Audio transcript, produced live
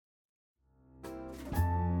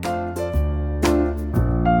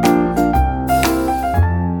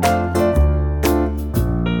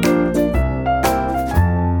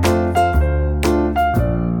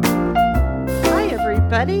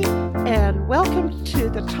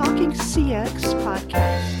the Talking CX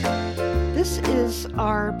podcast. This is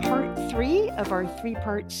our part 3 of our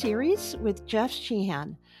 3-part series with Jeff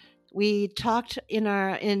Sheehan. We talked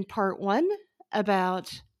in part 1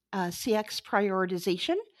 about CX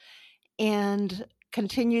prioritization and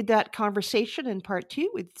continued that conversation in part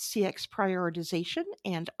 2 with CX prioritization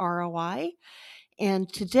and ROI.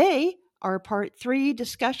 And today, our part 3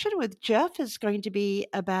 discussion with Jeff is going to be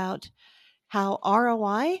about how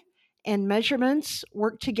ROI and measurements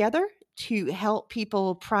work together to help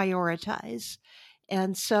people prioritize.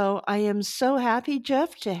 And so I am so happy,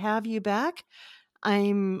 Jeff, to have you back.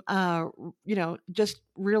 I'm, just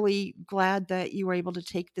really glad that you were able to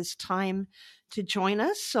take this time to join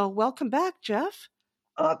us. So welcome back, Jeff.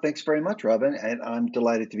 Thanks very much, Robin, and I'm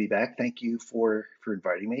delighted to be back. Thank you for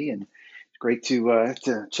inviting me, and it's great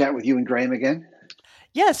to chat with you and Graham again.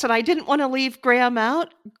 Yes, and I didn't want to leave Graham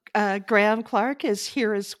out. Graham Clark is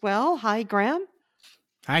here as well. Hi, Graham.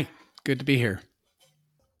 Hi, good to be here.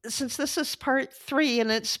 Since this is part 3,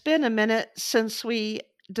 and it's been a minute since we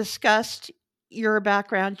discussed your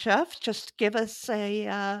background, Jeff, just give us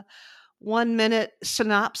a 1-minute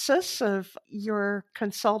synopsis of your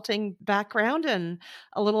consulting background and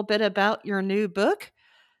a little bit about your new book.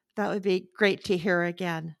 That would be great to hear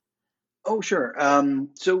again. Oh, sure.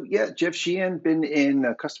 Jeff Sheehan, been in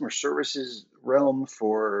customer services realm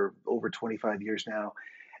for over 25 years now,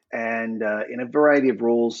 and in a variety of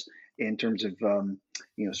roles in terms of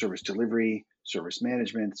service delivery, service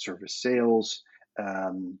management, service sales,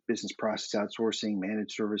 business process outsourcing,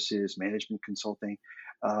 managed services, management consulting.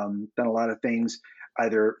 Done a lot of things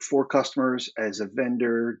either for customers as a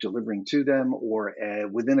vendor delivering to them, or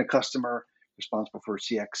within a customer responsible for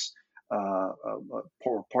CX.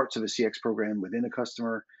 Parts of a CX program within a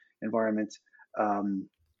customer environment.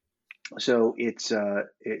 So it's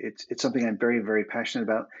something I'm very, very passionate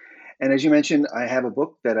about. And as you mentioned, I have a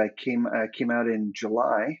book that came out in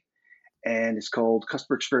July, and it's called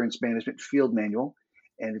Customer Experience Management Field Manual.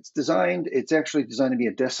 And it's actually designed to be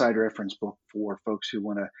a desk side reference book for folks who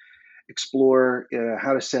want to explore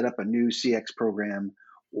how to set up a new CX program,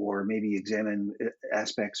 or maybe examine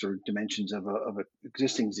aspects or dimensions of an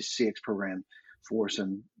existing CX program for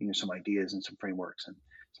some ideas and some frameworks and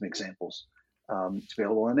some examples. It's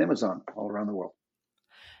available on Amazon all around the world.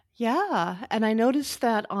 Yeah, and I noticed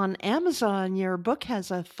that on Amazon, your book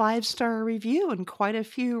has a 5-star review and quite a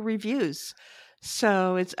few reviews.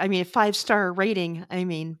 So a 5-star rating.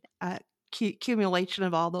 Accumulation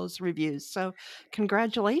of all those reviews. So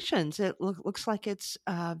congratulations. It looks like it's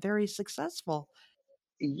very successful.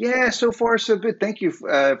 Yeah, so far so good. Thank you for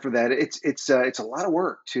that. It's a lot of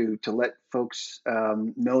work to let folks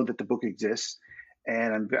know that the book exists,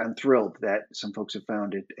 and I'm thrilled that some folks have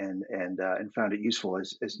found it and found it useful.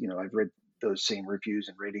 As I've read those same reviews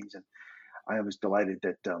and ratings, and I was delighted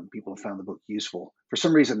that people have found the book useful. For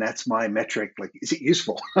some reason, that's my metric. Like, is it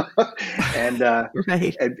useful? and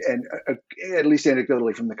right. and at least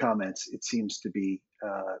anecdotally from the comments, it seems to be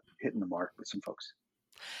hitting the mark with some folks.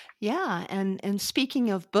 Yeah, and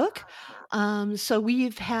speaking of book, so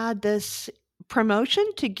we've had this promotion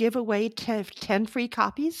to give away 10 free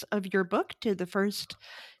copies of your book to the first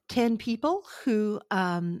 10 people who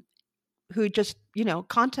just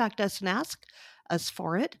contact us and ask us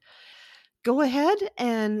for it. Go ahead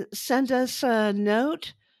and send us a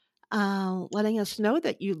note letting us know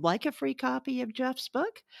that you'd like a free copy of Jeff's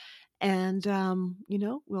book, and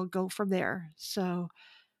we'll go from there. So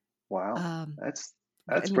wow, that's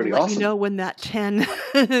and pretty we'll awesome. Let you know when that 10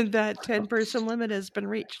 person limit has been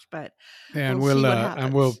reached. But yeah, we'll see what happens.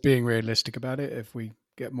 And we're being realistic about it. If we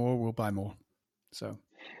get more, we'll buy more. So,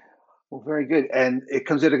 well, very good, and it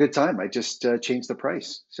comes at a good time. I just changed the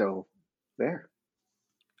price, so there.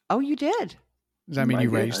 Oh, you did? Does that mean you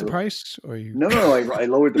raised the price, or you? No, I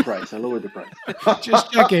lowered the price.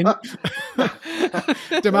 Just checking.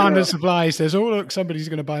 Demand and supply says, "Oh, look, somebody's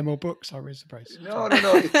going to buy more books. I'll raise the price." No.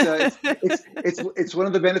 It's one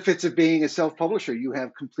of the benefits of being a self-publisher. You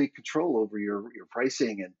have complete control over your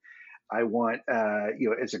pricing, and I want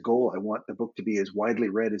as a goal, I want the book to be as widely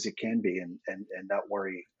read as it can be, and not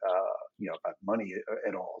worry about money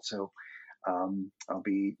at all. So. I'll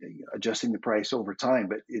be adjusting the price over time,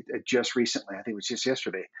 but it just recently, I think it was just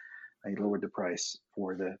yesterday, I lowered the price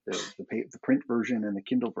for the print version and the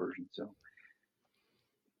Kindle version. So,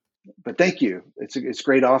 but thank you. It's a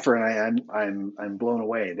great offer, and I'm blown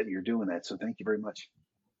away that you're doing that. So thank you very much.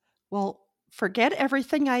 Well, forget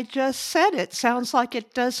everything I just said. It sounds like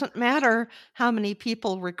it doesn't matter how many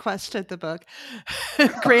people requested the book.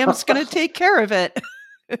 Graham's going to take care of it.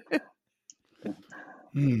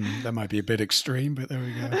 That might be a bit extreme, but there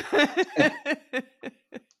we go.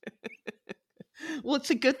 Well, it's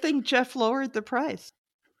a good thing Jeff lowered the price.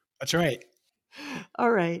 That's right.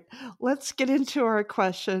 All right, let's get into our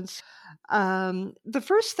questions. The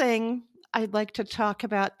first thing I'd like to talk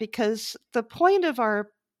about, because the point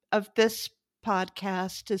of this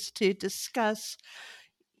podcast is to discuss,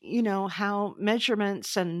 how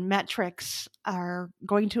measurements and metrics are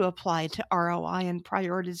going to apply to ROI and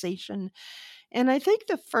prioritization. And I think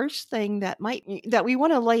the first thing that we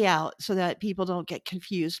want to lay out so that people don't get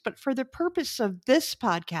confused, but for the purpose of this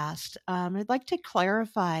podcast, I'd like to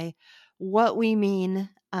clarify what we mean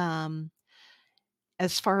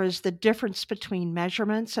as far as the difference between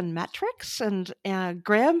measurements and metrics. And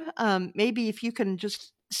Graham, maybe if you can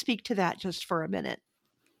just speak to that just for a minute.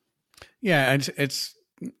 Yeah, it's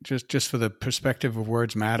just for the perspective of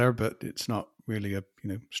words matter, but it's not really a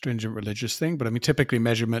stringent religious thing. But I mean, typically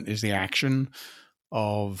measurement is the action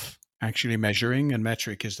of actually measuring, and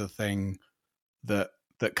metric is the thing that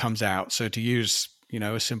comes out. So to use a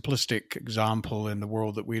simplistic example in the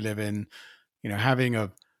world that we live in, having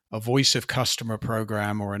a voice of customer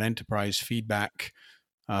program or an enterprise feedback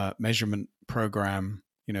measurement program,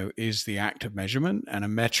 is the act of measurement, and a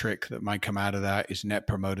metric that might come out of that is net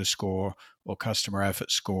promoter score or customer effort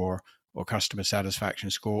score or customer satisfaction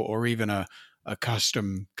score, or even a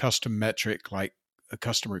custom metric like a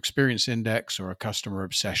customer experience index or a customer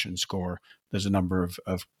obsession score. There's a number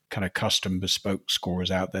of kind of custom bespoke scores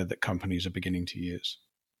out there that companies are beginning to use.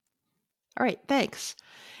 All right, thanks.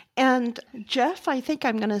 And Jeff, I think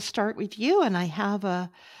I'm going to start with you, and I have a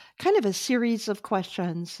kind of a series of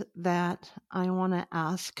questions that I want to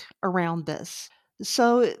ask around this.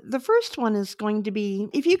 So the first one is going to be,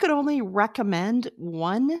 if you could only recommend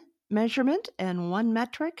one measurement and one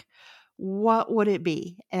metric, what would it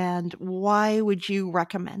be, and why would you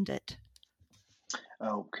recommend it?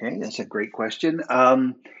 Okay, that's a great question.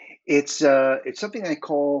 It's something I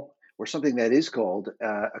call, or something that is called,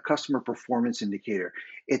 a customer performance indicator.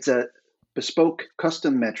 It's a bespoke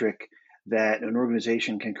custom metric that an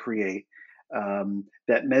organization can create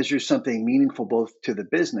that measures something meaningful both to the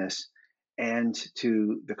business and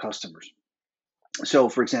to the customers. So,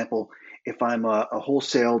 for example, if I'm a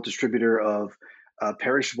wholesale distributor of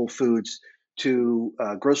perishable foods to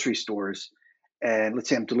grocery stores, and let's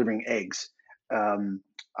say I'm delivering eggs,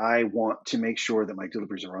 I want to make sure that my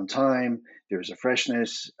deliveries are on time. There's a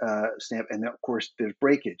freshness stamp, and of course, there's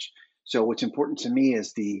breakage. So, what's important to me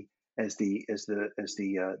is the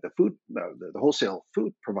food the wholesale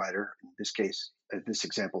food provider, in this case, this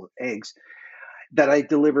example of eggs, that I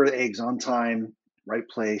deliver the eggs on time, right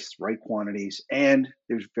place, right quantities, and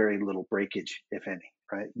there's very little breakage, if any,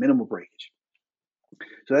 right? Minimal breakage.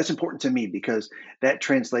 So that's important to me because that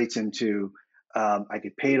translates into I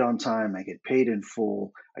get paid on time, I get paid in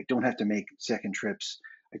full, I don't have to make second trips,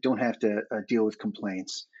 I don't have to deal with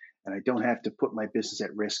complaints, and I don't have to put my business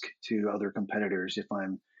at risk to other competitors if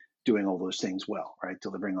I'm doing all those things well, right?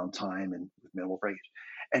 Delivering on time and with minimal breakage.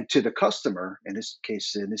 And to the customer, in this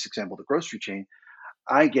case, in this example, the grocery chain,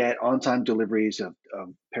 I get on-time deliveries of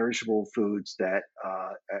perishable foods that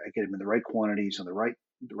I get them in the right quantities on the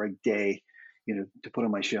right day, to put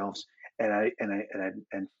on my shelves,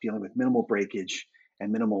 and dealing with minimal breakage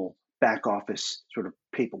and minimal back office sort of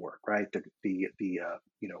paperwork, right? The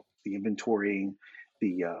inventorying,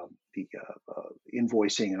 the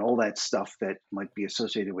invoicing, and all that stuff that might be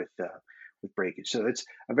associated with breakage. So it's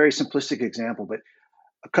a very simplistic example, but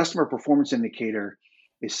a customer performance indicator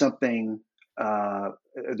is something. The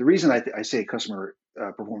reason I say customer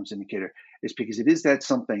performance indicator is because it is that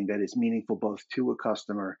something that is meaningful both to a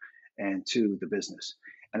customer and to the business.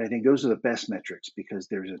 And I think those are the best metrics because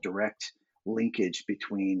there's a direct linkage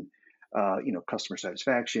between customer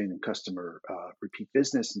satisfaction and customer repeat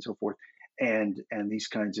business and so forth, and these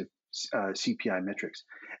kinds of CPI metrics.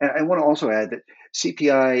 And I want to also add that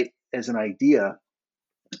CPI as an idea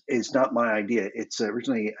is not my idea. It's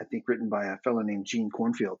originally, I think, written by a fellow named Gene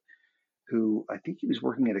Cornfield, who I think he was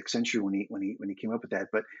working at Accenture when he came up with that.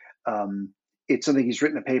 But it's something he's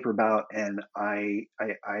written a paper about, and I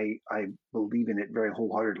believe in it very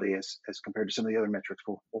wholeheartedly as compared to some of the other metrics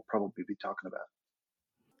we'll probably be talking about.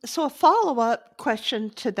 So a follow-up question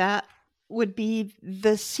to that would be,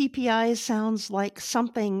 the CPI sounds like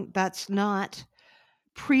something that's not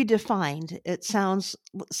predefined. It sounds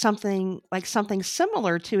something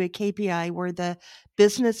similar to a KPI where the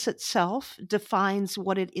business itself defines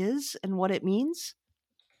what it is and what it means.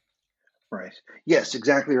 Right. Yes,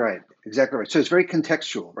 exactly right. Exactly right. So it's very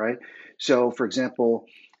contextual, right? So, for example,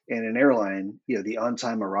 in an airline, the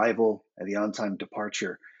on-time arrival and the on-time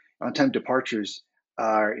departure. On-time departures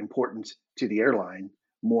are important to the airline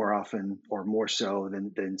more often or more so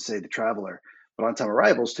than say the traveler. But on-time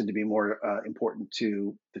arrivals tend to be more important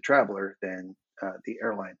to the traveler than the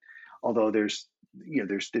airline. Although there's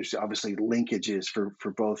obviously linkages for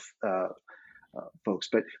both folks,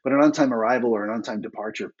 but an on-time arrival or an on-time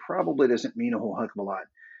departure probably doesn't mean a whole heck of a lot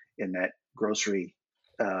in that grocery,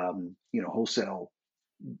 wholesale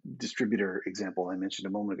distributor example I mentioned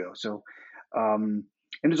a moment ago. So, and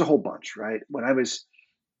there's a whole bunch, right? When I was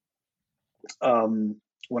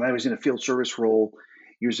in a field service role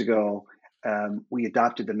years ago, we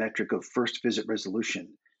adopted the metric of first visit resolution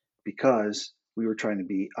because we were trying to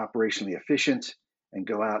be operationally efficient and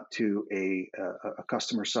go out to a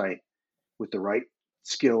customer site with the right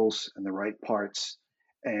skills and the right parts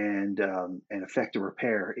and effect a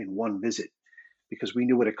repair in one visit, because we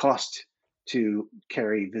knew what it cost to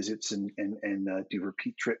carry visits and do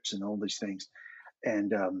repeat trips and all these things,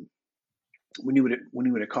 and we knew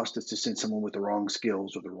what it cost us to send someone with the wrong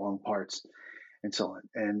skills or the wrong parts and so on.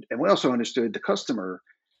 And we also understood the customer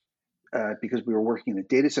because we were working in a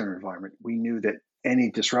data center environment. We knew that any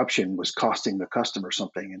disruption was costing the customer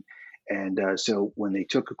something, and so when they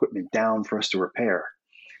took equipment down for us to repair,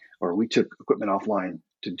 or we took equipment offline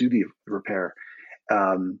to do the repair,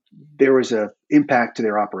 there was an impact to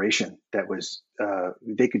their operation that was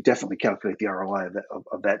they could definitely calculate the ROI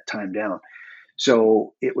of that time down.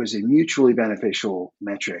 So it was a mutually beneficial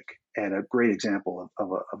metric and a great example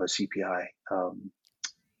of a CPI.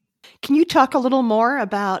 Can you talk a little more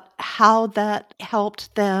about how that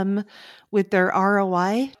helped them with their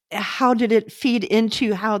ROI? How did it feed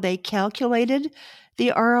into how they calculated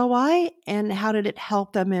the ROI, and how did it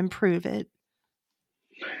help them improve it?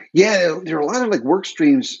 Yeah, there are a lot of like work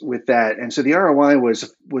streams with that, and so the ROI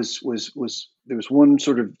was there was one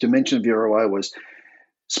sort of dimension of the ROI was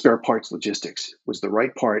spare parts logistics. Was the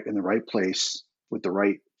right part in the right place with the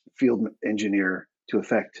right field engineer to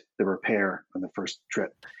effect the repair on the first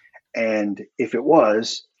trip? And if it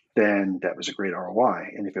was, then that was a great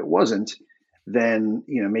ROI. And if it wasn't, then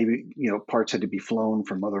maybe parts had to be flown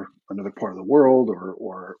from another part of the world,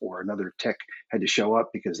 or another tech had to show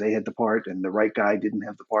up because they had the part and the right guy didn't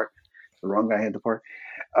have the part, the wrong guy had the part.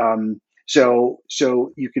 So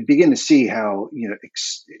you could begin to see how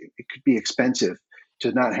it could be expensive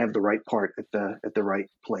to not have the right part at the right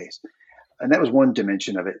place. And that was one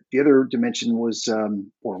dimension of it. The other dimension was,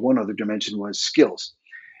 one other dimension was skills.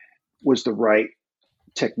 Was the right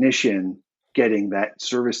technician getting that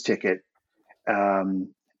service ticket,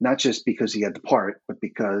 not just because he had the part, but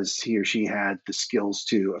because he or she had the skills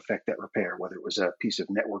to effect that repair, whether it was a piece of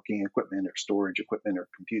networking equipment or storage equipment or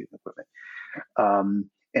computing equipment.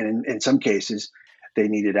 And in some cases, they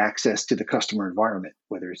needed access to the customer environment,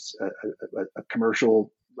 whether it's a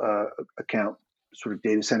commercial account, sort of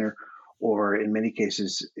data center, or in many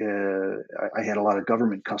cases, I had a lot of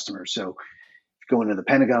government customers. So you go into the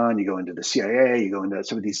Pentagon, you go into the CIA, you go into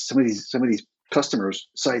some of these customers'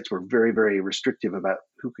 sites were very, very restrictive about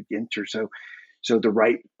who could enter. So the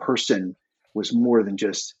right person was more than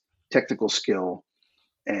just technical skill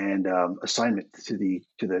and assignment to the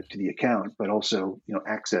account, but also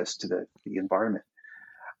access to the environment.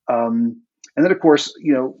 And then, of course,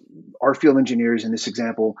 our field engineers in this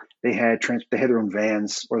example, they had their own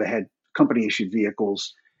vans, or they had company issued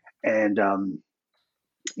vehicles, and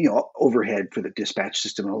overhead for the dispatch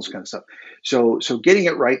system and all this kind of stuff. So getting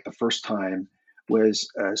it right the first time was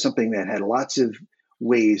something that had lots of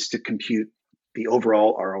ways to compute the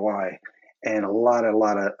overall ROI, and a lot of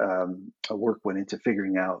work went into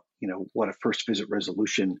figuring out what a first visit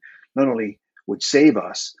resolution not only would save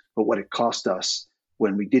us, but what it cost us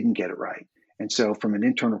when we didn't get it right. And so from an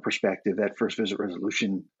internal perspective, that first visit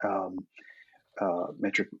resolution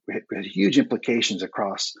metric had huge implications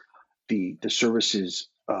across the services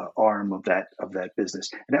arm of that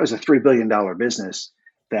business. And that was a $3 billion business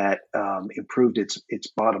that improved its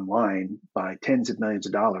bottom line by tens of millions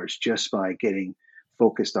of dollars just by getting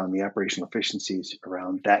focused on the operational efficiencies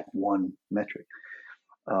around that one metric.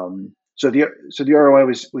 So the ROI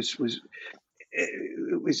was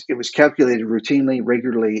calculated routinely,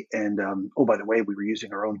 regularly, and by the way, we were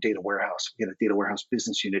using our own data warehouse. We had a data warehouse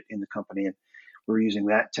business unit in the company, and we were using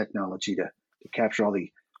that technology to capture all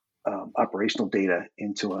the operational data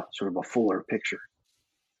into a sort of a fuller picture.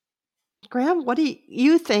 Graham, what do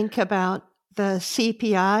you think about the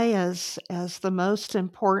CPI as the most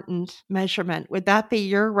important measurement? Would that be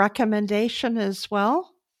your recommendation as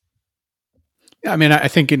well? Yeah, I mean, I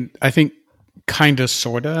think kind of,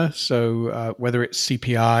 sorta. So whether it's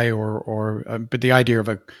CPI or but the idea of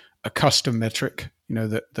a custom metric,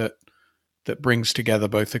 that brings together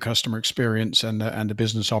both the customer experience and the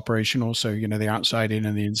business operational. So the outside in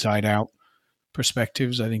and the inside out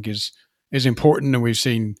perspectives, I think is important. And we've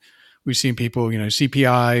seen we've seen people,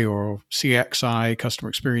 CPI or CXI, Customer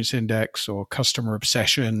Experience Index, or customer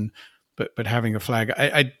obsession, but having a flag.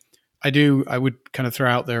 I would kind of throw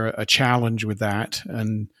out there a challenge with that,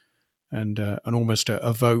 and almost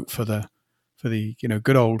a vote for the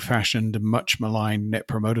good old fashioned, much maligned Net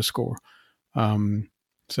Promoter Score.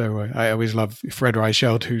 So I always love Fred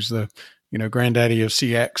Reichheld, who's the granddaddy of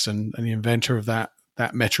CX and the inventor of that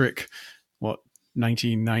metric.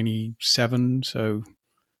 1997? So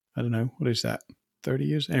I don't know, what is that? 30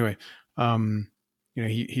 years? Anyway,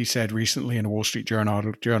 he said recently in a Wall Street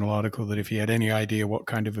Journal article that if he had any idea what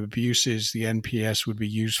kind of abuses the NPS would be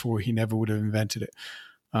used for, he never would have invented it.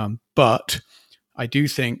 But I do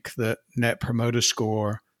think that Net Promoter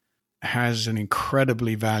Score has an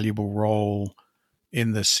incredibly valuable role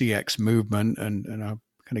in the CX movement, and I'll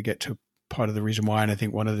kind of get to part of the reason why. And I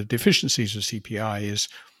think one of the deficiencies of CPI is,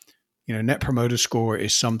 Net Promoter Score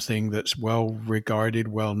is something that's well regarded,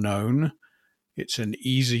 well known. It's an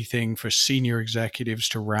easy thing for senior executives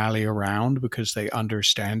to rally around because they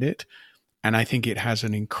understand it. And I think it has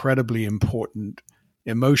an incredibly important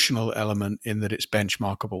emotional element in that it's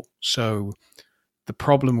benchmarkable. So the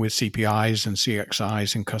problem with CPIs and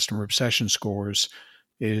CXIs and customer obsession scores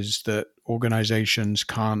is that organizations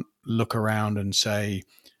can't look around and say,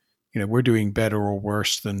 we're doing better or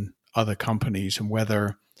worse than other companies, and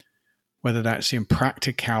whether that's in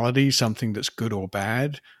practicality something that's good or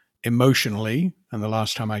bad. Emotionally, and the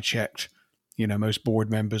last time I checked, most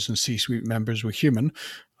board members and C-suite members were human,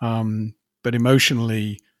 but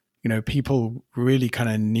emotionally, people really kind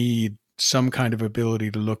of need some kind of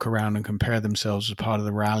ability to look around and compare themselves as part of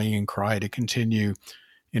the rallying cry to continue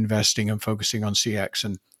investing and focusing on CX.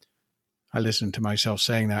 And I listened to myself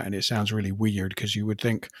saying that, and it sounds really weird, because you would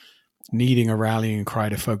think needing a rallying cry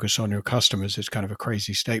to focus on your customers is kind of a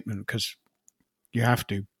crazy statement, because you have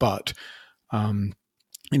to. But,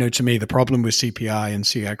 to me, the problem with CPI and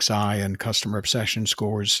CXI and customer obsession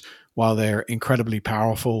scores, while they're incredibly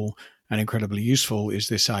powerful and incredibly useful, is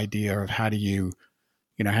this idea of how do you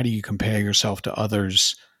compare yourself to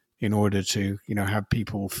others in order to, have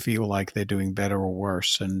people feel like they're doing better or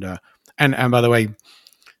worse. And by the way,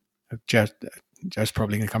 Jeff's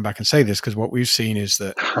probably going to come back and say this, because what we've seen is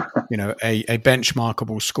that, a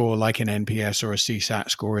benchmarkable score like an NPS or a CSAT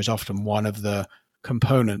score is often one of the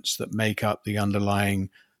components that make up the underlying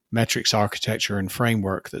metrics architecture and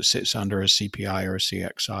framework that sits under a CPI or a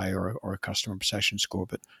CXI or a customer obsession score.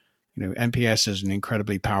 But, NPS is an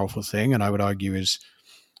incredibly powerful thing. And I would argue is,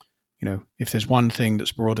 if there's one thing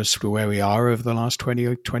that's brought us to where we are over the last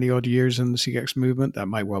 20 odd years in the CX movement, that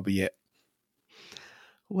might well be it.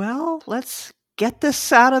 Well, let's get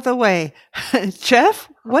this out of the way. Jeff,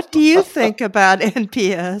 what do you think about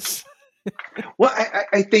NPS? Well,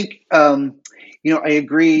 I think, I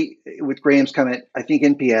agree with Graham's comment. I think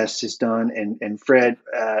NPS is done, and Fred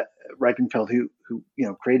Reichenfeld, who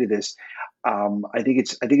created this, I think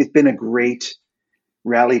it's been a great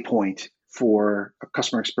rally point for a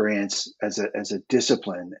customer experience as a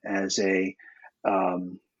discipline, as a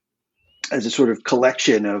sort of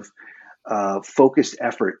collection of focused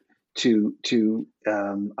effort to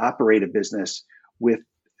operate a business with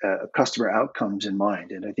customer outcomes in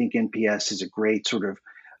mind. And I think NPS is a great sort of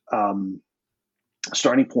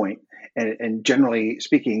starting point. And generally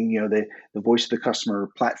speaking, the voice of the customer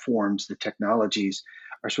platforms, the technologies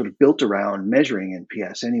are sort of built around measuring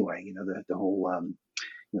NPS anyway. The whole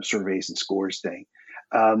surveys and scores thing,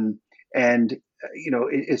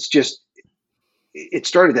 it's just, it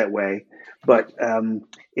started that way, but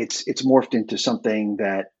it's morphed into something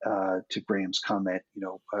that, to Graham's comment,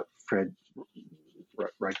 Fred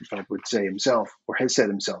Reichenfeld would say himself, or has said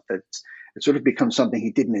himself, that it sort of becomes something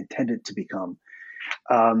he didn't intend it to become.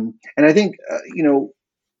 And I think,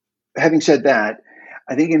 having said that,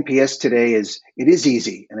 I think NPS today is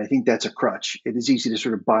easy, and I think that's a crutch. It is easy to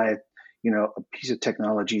sort of buy a piece of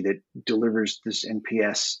technology that delivers this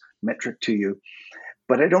NPS metric to you,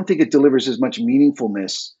 but I don't think it delivers as much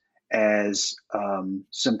meaningfulness as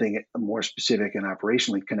something more specific and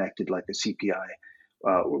operationally connected, like a CPI,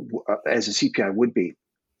 as a CPI would be.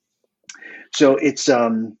 So it's,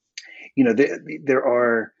 there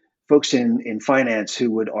are folks in finance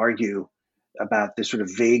who would argue about this sort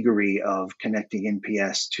of vagary of connecting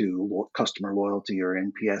NPS to customer loyalty or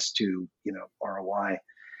NPS to, ROI.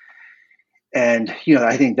 And,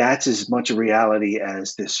 I think that's as much a reality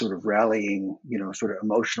as this sort of rallying, sort of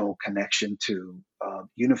emotional connection to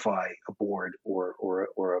unify a board or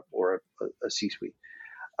a C-suite.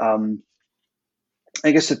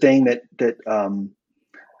 I guess the thing that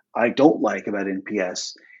I don't like about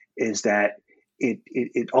NPS is that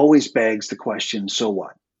it always begs the question, so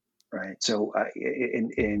what? right? So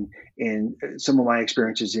in some of my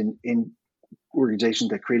experiences in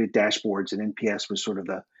organizations that created dashboards, and NPS was sort of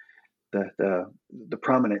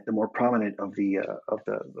the more prominent of the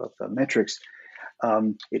metrics.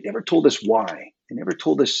 It never told us why. It never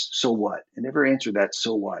told us so what. It never answered that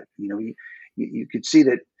so what. You could see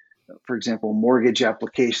that, for example, mortgage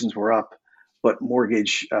applications were up, but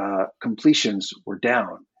mortgage completions were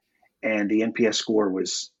down, and the NPS score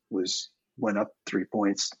went up 3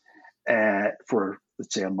 points for,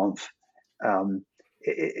 let's say, a month.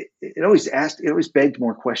 It always begged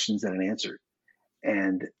more questions than it answered,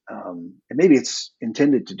 and maybe it's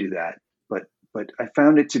intended to do that, but I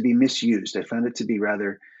found it to be misused. I found it to be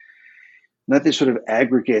rather not this sort of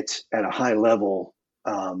aggregate at a high level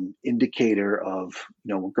indicator of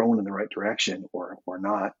we're going in the right direction or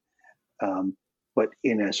not, but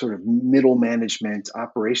in a sort of middle management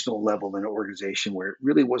operational level in an organization where it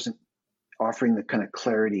really wasn't offering the kind of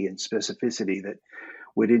clarity and specificity that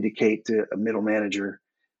would indicate to a middle manager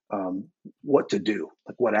what to do,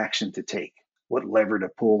 like what action to take, what lever to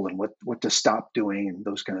pull, and what to stop doing, and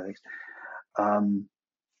those kind of things.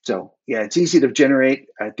 So yeah, it's easy to generate.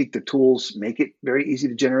 I think the tools make it very easy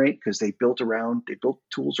to generate because they built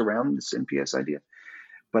tools around this NPS idea.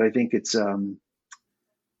 But I think it's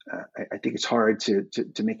hard to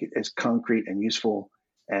make it as concrete and useful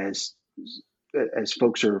as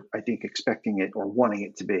folks are, I think, expecting it or wanting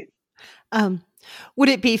it to be. Would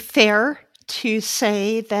it be fair to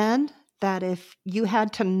say then that if you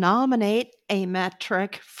had to nominate a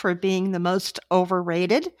metric for being the most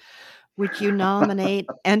overrated, would you nominate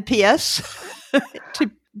NPS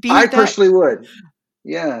to be I personally would.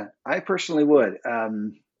 Yeah, I personally would. I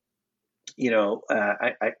know,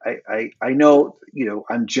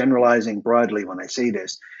 I'm generalizing broadly when I say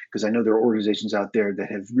this, because I know there are organizations out there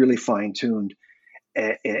that have really fine-tuned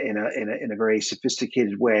in a very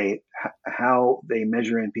sophisticated way how they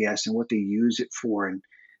measure NPS and what they use it for, and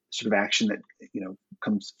sort of action that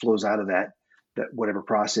flows out of that whatever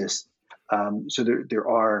process. So there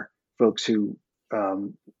are folks who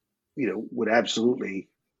would absolutely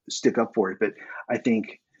stick up for it, but I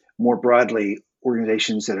think more broadly,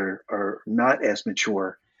 organizations that are not as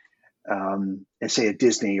mature, as say a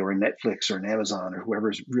Disney or a Netflix or an Amazon or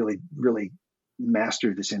whoever's really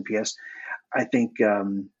mastered this NPS, I think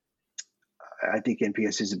NPS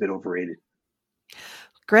is a bit overrated.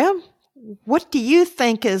 Graham, what do you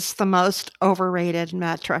think is the most overrated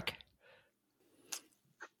metric?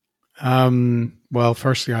 Well,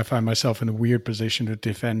 firstly, I find myself in a weird position of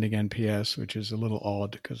defending NPS, which is a little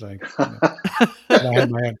odd because I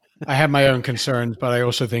have my own concerns, but I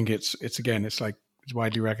also think it's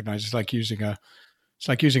widely recognized. It's like using a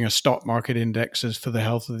stock market indexes for the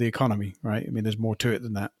health of the economy, right? I mean, there's more to it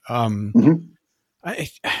than that. I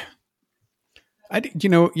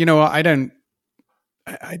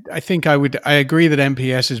agree that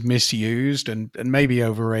NPS is misused and maybe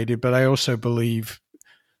overrated, but I also believe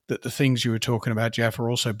that the things you were talking about, Jeff, are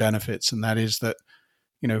also benefits, and that is that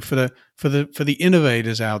for the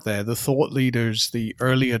innovators out there, the thought leaders, the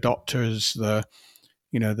early adopters, the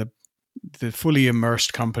fully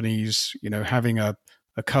immersed companies, having a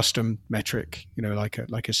custom metric, like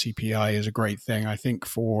a CPI is a great thing. I think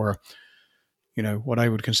for what I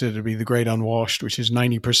would consider to be the great unwashed, which is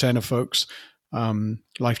 90% of folks,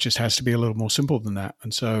 life just has to be a little more simple than that.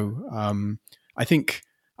 And so I think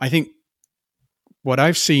what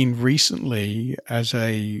I've seen recently as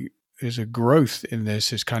a growth in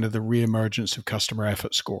this is kind of the reemergence of customer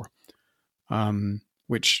effort score,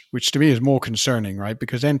 which to me is more concerning, right?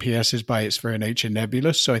 Because NPS is by its very nature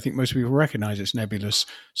nebulous. So I think most people recognize it's nebulous.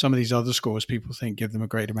 Some of these other scores people think give them a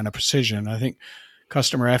great amount of precision. I think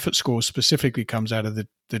customer effort score specifically comes out of the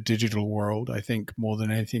digital world, I think, more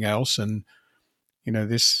than anything else. And,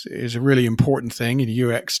 this is a really important thing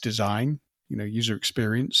in UX design, user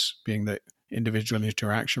experience being the individual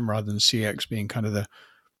interaction rather than CX being kind of the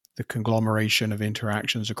conglomeration of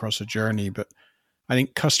interactions across a journey. But I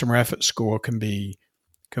think customer effort score can be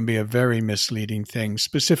a very misleading thing,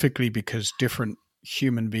 specifically because different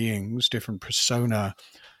human beings, different persona,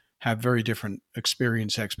 have very different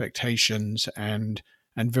experience expectations and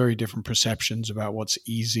very different perceptions about what's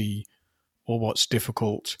easy or what's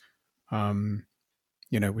difficult,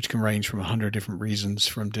 which can range from 100 different reasons,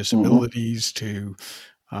 from disabilities to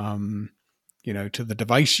to the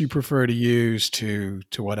device you prefer to use, to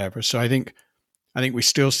whatever. So I think we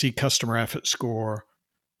still see customer effort score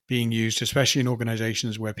being used, especially in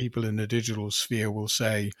organizations where people in the digital sphere will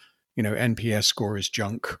say, NPS score is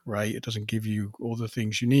junk, right? It doesn't give you all the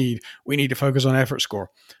things you need. We need to focus on effort score.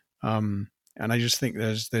 And I just think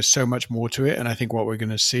there's so much more to it. And I think what we're going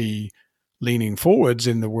to see leaning forwards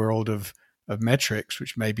in the world of metrics,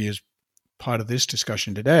 which maybe is part of this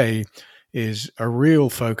discussion today, is a real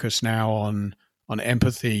focus now on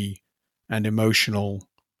empathy and emotional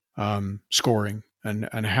scoring,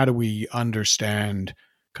 and how do we understand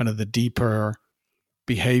kind of the deeper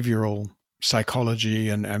behavioral psychology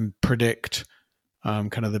and predict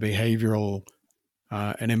kind of the behavioral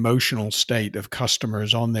and emotional state of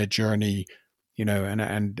customers on their journey,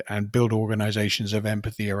 and build organizations of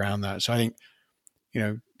empathy around that. So I think,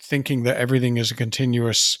 thinking that everything is a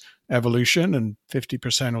continuous evolution, and 50%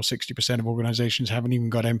 or 60% of organizations haven't even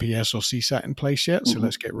got NPS or CSAT in place yet. So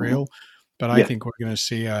let's get real. But I think we're going to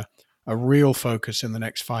see a real focus in the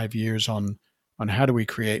next 5 years on how do we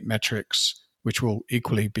create metrics, which will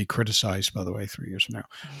equally be criticized, by the way, 3 years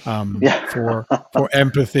from now, for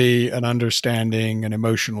empathy and understanding and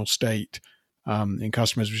emotional state in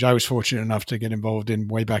customers, which I was fortunate enough to get involved in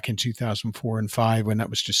way back in 2004 and 5 when that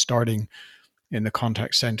was just starting in the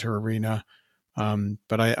contact center arena.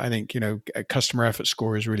 But I think, a customer effort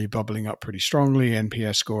score is really bubbling up pretty strongly.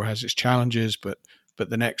 NPS score has its challenges, but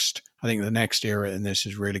the next era in this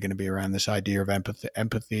is really going to be around this idea of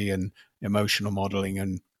empathy and emotional modeling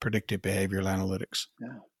and predictive behavioral analytics.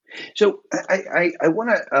 Yeah. So I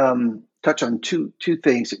want to touch on two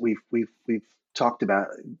things that we've talked about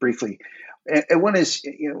briefly. And one is,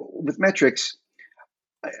 with metrics,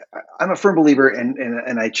 I'm a firm believer,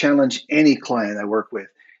 and I challenge any client I work with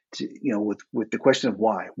to, with the question of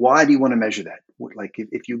why. Why do you want to measure that? Like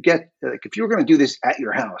if you were going to do this at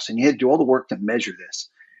your house and you had to do all the work to measure this,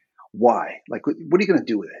 why? Like, what are you going to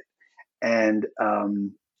do with it? And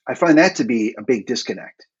I find that to be a big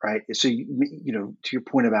disconnect, right? So, to your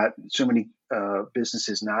point about so many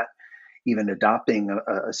businesses not even adopting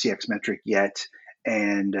a CX metric yet,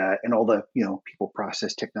 and all the people,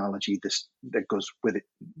 process, technology that goes with it,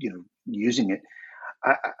 using it.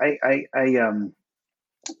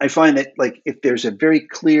 I find that, like, if there's a very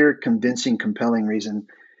clear, convincing, compelling reason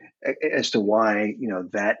as to why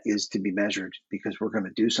that is to be measured, because we're going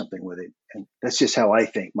to do something with it, and that's just how I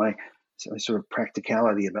think. My sort of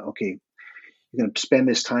practicality about, okay, you're going to spend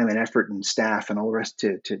this time and effort and staff and all the rest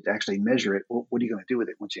to actually measure it. Well, what are you going to do with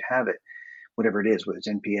it once you have it, whatever it is, whether it's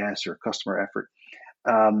NPS or customer effort?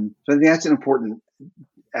 So I think that's an important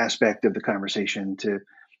aspect of the conversation to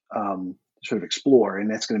sort of explore, and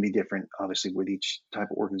that's going to be different, obviously, with each type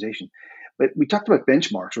of organization. But we talked about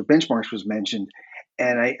benchmarks, or benchmarks was mentioned,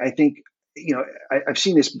 and I think I've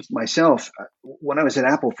seen this myself. When I was at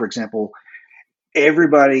Apple, for example,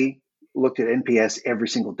 everybody looked at NPS every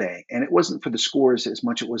single day, and it wasn't for the scores as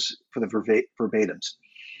much as it was for the verbatims.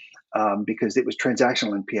 Because it was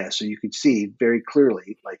transactional NPS, so you could see very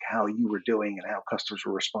clearly like how you were doing and how customers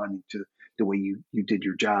were responding to the way you did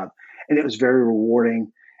your job, and it was very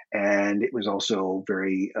rewarding, and it was also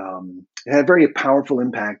very it had a very powerful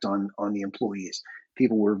impact on the employees.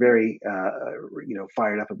 People were very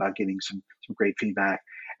fired up about getting some great feedback,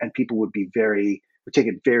 and people would take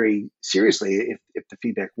it very seriously if the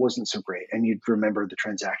feedback wasn't so great, and you'd remember the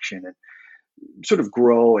transaction and sort of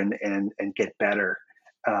grow and get better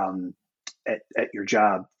at your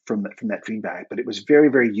job from that feedback. But it was very,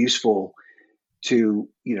 very useful to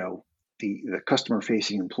the customer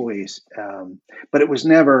facing employees, but it was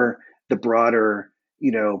never the broader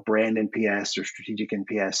brand NPS or strategic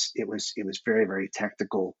NPS. It was very, very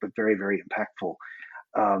tactical, but very, very impactful.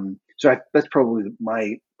 So that's probably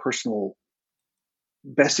my personal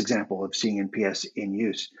best example of seeing NPS in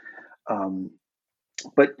use.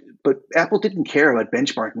 But Apple didn't care about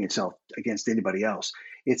benchmarking itself against anybody else.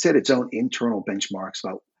 It set its own internal benchmarks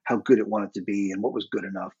about how good it wanted to be and what was good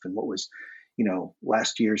enough and what was,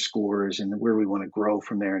 last year's scores and where we want to grow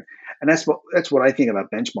from there. And that's what I think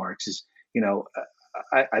about benchmarks is,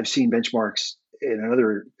 I've seen benchmarks in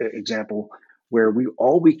another example where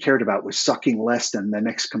all we cared about was sucking less than the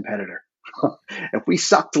next competitor. If we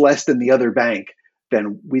sucked less than the other bank,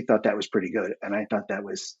 then we thought that was pretty good. And I thought that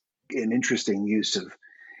was an interesting use of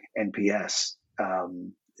NPS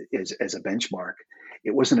as a benchmark.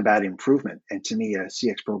 It wasn't about improvement. And to me, a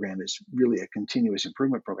CX program is really a continuous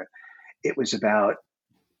improvement program. It was about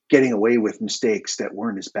getting away with mistakes that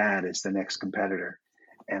weren't as bad as the next competitor.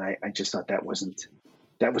 And I just thought that was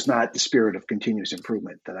not the spirit of continuous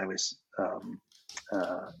improvement that I was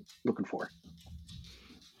looking for.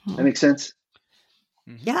 That makes sense?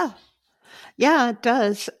 Yeah. Yeah, it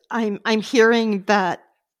does. I'm hearing that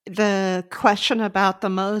the question about the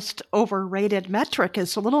most overrated metric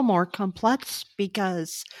is a little more complex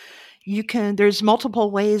because there's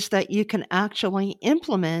multiple ways that you can actually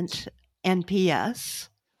implement NPS.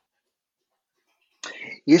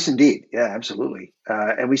 Yes, indeed. Yeah, absolutely.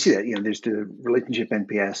 And we see that, there's the relationship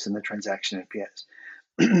NPS and the transaction NPS.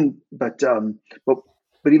 but um, but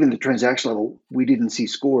but even the transaction level, we didn't see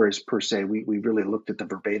scores per se. We really looked at the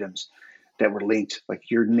verbatims that were linked.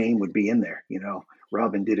 Like your name would be in there.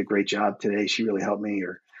 Robin did a great job today. She really helped me.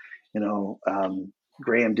 Or you know,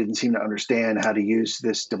 Graham didn't seem to understand how to use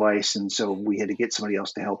this device, and so we had to get somebody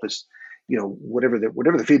else to help us. Whatever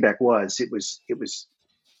the feedback was, it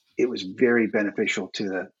was very beneficial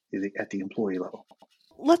to at the employee level.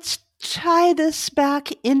 Let's tie this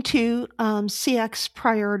back into CX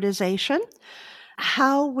prioritization.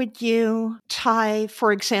 How would you tie,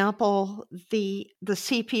 for example, the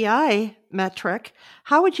CPI metric?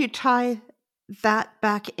 How would you tie that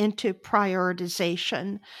back into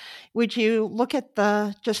prioritization? Would you look at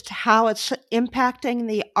just how it's impacting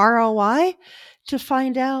the ROI to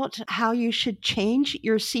find out how you should change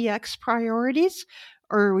your CX priorities,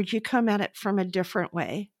 or would you come at it from a different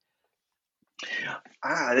way?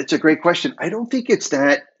 That's a great question. I don't think it's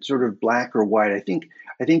that sort of black or white. I think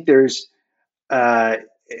there's, and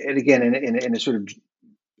again, in a sort of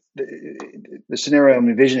the scenario I'm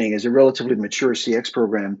envisioning is a relatively mature CX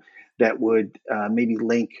program that would maybe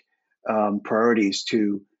link priorities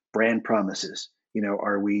to brand promises.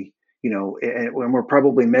 Are we, and when we're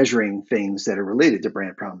probably measuring things that are related to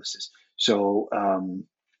brand promises. So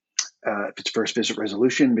if it's first visit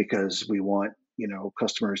resolution, because we want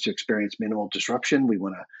customers to experience minimal disruption, we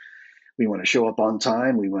want to show up on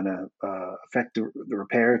time, we want to affect the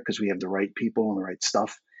repair because we have the right people and the right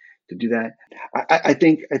stuff to do that. I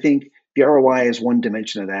think the ROI is one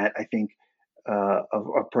dimension of that. I think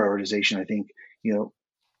of prioritization. I think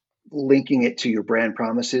linking it to your brand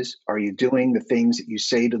promises. Are you doing the things that you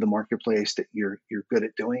say to the marketplace that you're good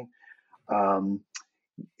at doing? Are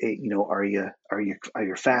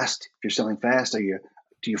you fast? If you're selling fast,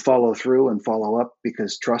 do you follow through and follow up,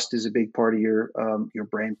 because trust is a big part of your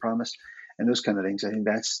brand promise, and those kind of things. I think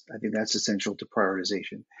that's essential to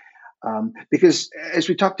prioritization. Because as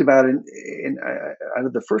we talked about out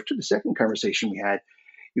of the first or the second conversation we had,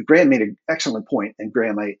 Graham made an excellent point. And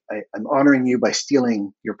Graham, I'm honoring you by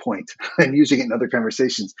stealing your point and using it in other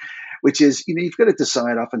conversations, which is, you've got to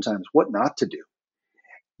decide oftentimes what not to do.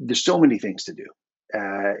 There's so many things to do.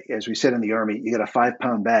 As we said in the Army, you got a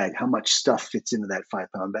 5-pound bag. How much stuff fits into that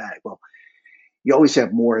 5-pound bag? Well, you always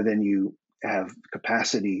have more than you have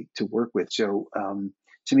capacity to work with. So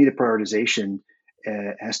to me, the prioritization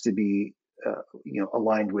has to be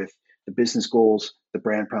aligned with the business goals, the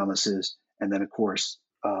brand promises, and then of course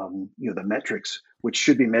the metrics, which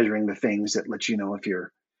should be measuring the things that let you know if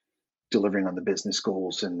you're delivering on the business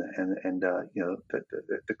goals and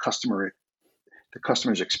the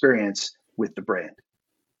customer's experience with the brand.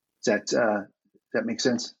 Does that make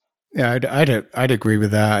sense? Yeah, I'd agree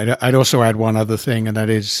with that. I'd also add one other thing, and that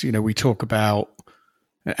is, we talk about,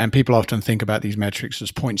 and people often think about these metrics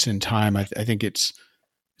as points in time. I think it's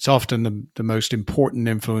often the most important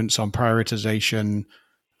influence on prioritization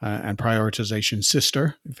and prioritization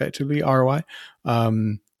sister, effectively ROI,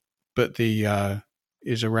 but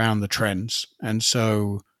is around the trends. And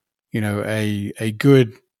so, a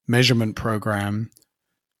good measurement program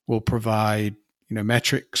will provide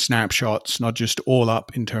metric snapshots, not just all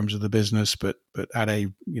up in terms of the business, but at a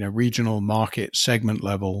regional market segment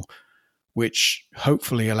level, which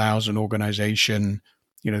hopefully allows an organization,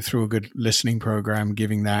 through a good listening program,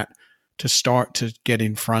 giving that to start to get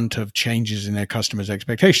in front of changes in their customers'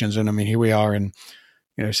 expectations. And I mean, here we are in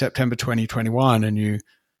September 2021, and you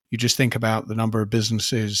just think about the number of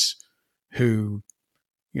businesses who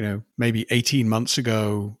maybe 18 months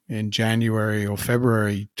ago in January or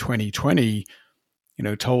February 2020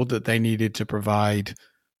 told that they needed to provide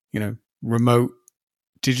remote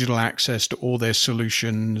digital access to all their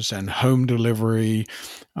solutions and home delivery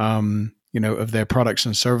of their products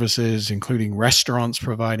and services, including restaurants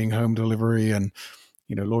providing home delivery and,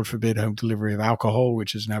 Lord forbid, home delivery of alcohol,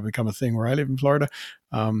 which has now become a thing where I live in Florida.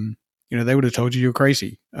 They would have told you're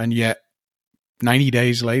crazy. And yet 90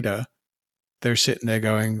 days later, they're sitting there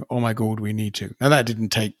going, oh my God, we need to. Now that didn't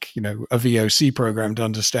take, a VOC program to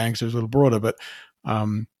understand, because it was a little broader, but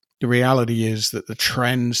the reality is that the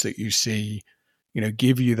trends that you see,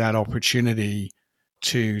 give you that opportunity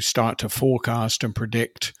to start to forecast and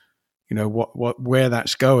predict where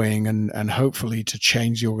that's going, and hopefully to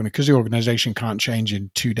change the organization, because the organization can't change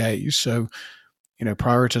in 2 days. So,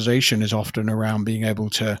 prioritization is often around being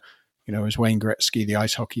able to, as Wayne Gretzky, the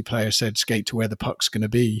ice hockey player, said, skate to where the puck's going to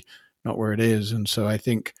be, not where it is. And so I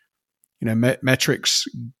think, metrics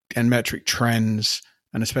and metric trends,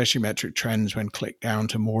 and especially metric trends when clicked down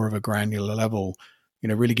to more of a granular level,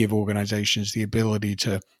 really give organizations the ability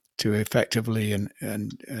to to effectively and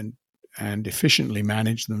efficiently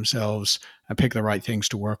manage themselves and pick the right things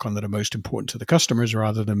to work on that are most important to the customers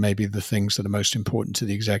rather than maybe the things that are most important to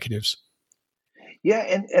the executives.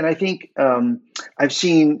 Yeah, and I think I've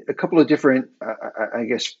seen a couple of different,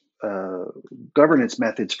 governance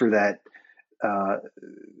methods for that. Uh,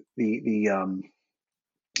 the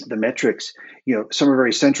the metrics, some are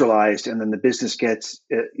very centralized, and then the business gets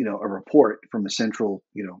a report from a central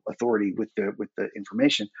authority with the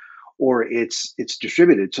information, or it's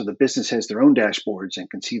distributed so the business has their own dashboards and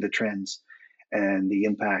can see the trends and the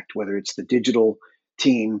impact, whether it's the digital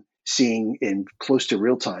team seeing in close to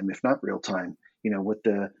real time, if not real time, with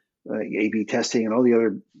the A/B testing and all the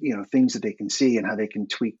other things that they can see and how they can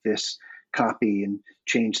tweak this copy and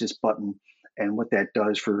change this button and what that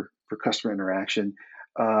does for customer interaction,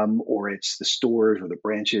 or it's the stores or the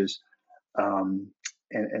branches,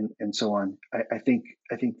 and so on. I think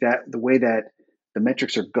that the way that the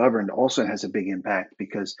metrics are governed also has a big impact,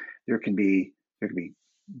 because there can be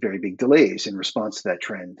very big delays in response to that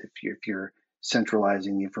trend if you're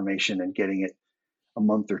centralizing the information and getting it a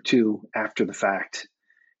month or two after the fact.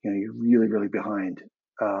 You're really behind.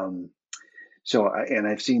 And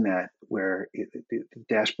I've seen that where the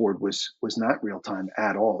dashboard was not real time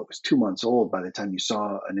at all. It was 2 months old by the time you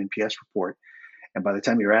saw an NPS report, and by the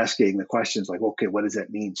time you're asking the questions like, okay, what does that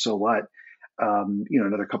mean? So what?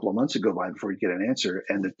 Another couple of months would go by before you get an answer,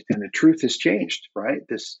 and the truth has changed, right?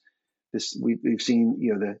 We've seen,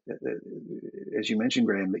 as you mentioned,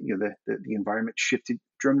 Graham, the environment shifted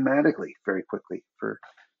dramatically very quickly for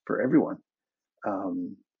everyone.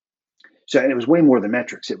 And it was way more than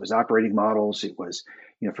metrics. It was operating models. It was,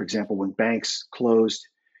 for example, when banks closed,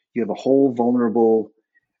 you have a whole vulnerable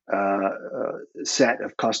set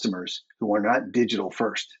of customers who are not digital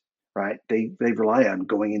first, right? They rely on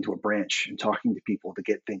going into a branch and talking to people to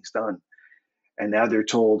get things done. And now they're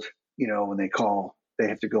told, when they call, they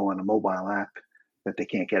have to go on a mobile app that they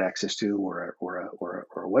can't get access to, or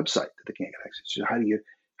a website that they can't get access to. So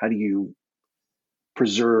how do you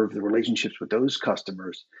preserve the relationships with those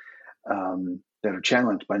customers that are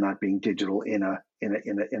challenged by not being digital in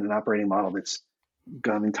an operating model that's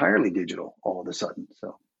gone entirely digital all of a sudden?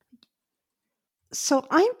 So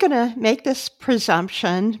I'm going to make this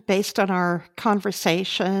presumption based on our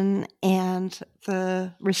conversation and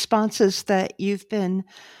the responses that you've been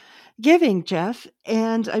giving, Jeff,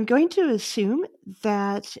 and I'm going to assume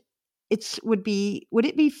that would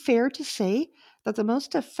it be fair to say that the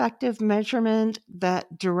most effective measurement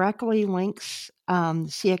that directly links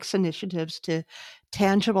CX initiatives to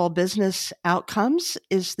tangible business outcomes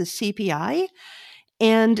is the CPI?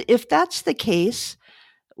 And if that's the case,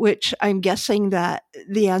 which I'm guessing that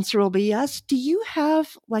the answer will be yes, do you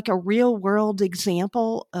have like a real world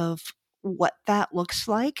example of what that looks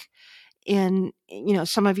like in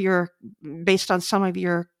based on some of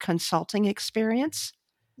your consulting experience?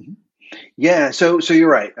 Yeah, so you're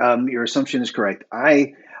right. Your assumption is correct.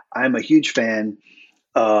 I'm a huge fan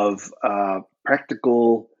of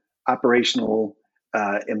practical, operational,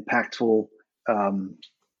 impactful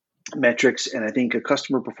metrics, and I think a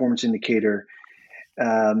customer performance indicator,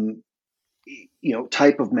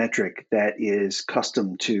 type of metric that is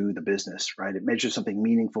custom to the business, right? It measures something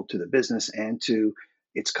meaningful to the business and to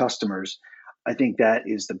its customers. I think that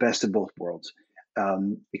is the best of both worlds,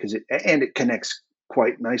 because it connects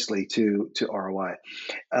quite nicely to ROI.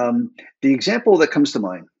 The example that comes to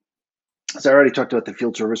mind, so I already talked about the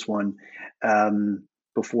field service one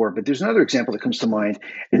before, but there's another example that comes to mind,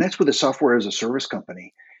 and that's with a software as a service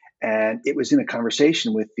company. And it was in a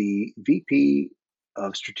conversation with the VP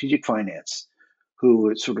of strategic finance,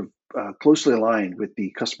 who is sort of closely aligned with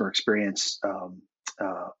the customer experience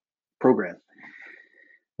program.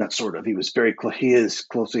 Not sort of, he is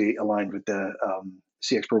closely aligned with the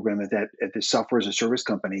CX program at this software as a service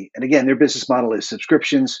company. And again, their business model is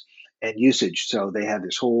subscriptions and usage. So they have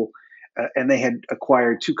this whole, and they had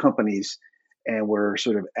acquired two companies and were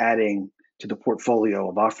sort of adding to the portfolio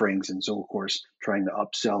of offerings. And so, of course, trying to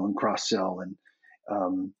upsell and cross-sell and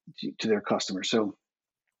to their customers. So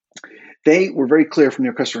they were very clear from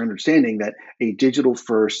their customer understanding that a digital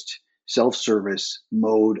first self-service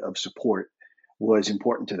mode of support was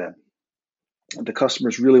important to them. The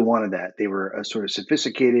customers really wanted that. They were a sort of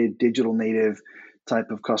sophisticated digital native type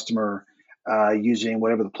of customer, using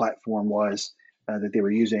whatever the platform was that they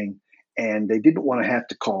were using. And they didn't want to have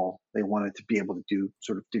to call. They wanted to be able to do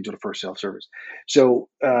sort of digital first self-service. So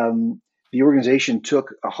the organization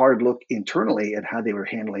took a hard look internally at how they were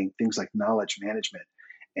handling things like knowledge management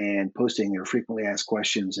and posting their frequently asked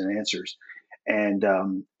questions and answers, and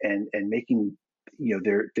making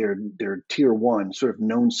their tier one sort of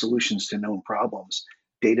known solutions to known problems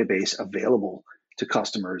database available to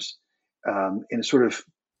customers in a sort of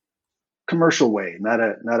commercial way, not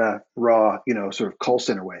a raw, sort of call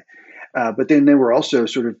center way. But then they were also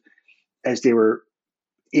sort of, as they were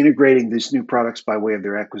integrating these new products by way of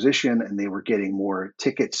their acquisition, and they were getting more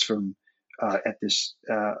tickets from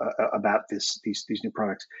about these new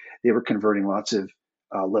products. They were converting lots of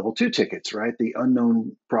level 2 tickets, right? The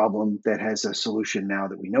unknown problem that has a solution now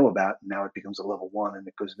that we know about. Now it becomes a level 1, and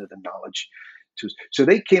it goes into the knowledge. So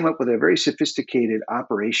they came up with a very sophisticated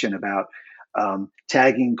operation about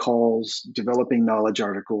tagging calls, developing knowledge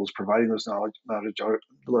articles, providing those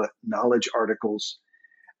knowledge articles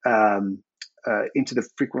into the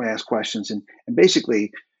frequently asked questions, and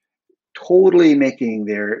basically totally making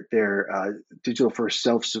their digital first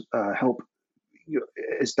self help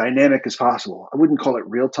as dynamic as possible. I wouldn't call it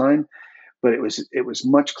real time, but it was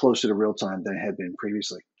much closer to real time than it had been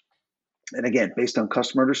previously. And again, based on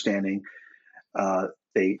customer understanding,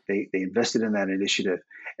 they invested in that initiative,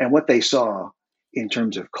 and what they saw in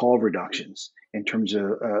terms of call reductions, in terms of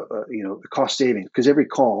the cost savings, because every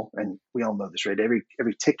call, and we all know this, right?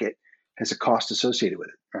 Every ticket has a cost associated with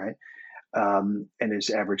it, right? And his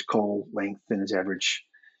average call length and his average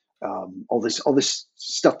all this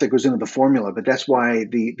stuff that goes into the formula. But that's why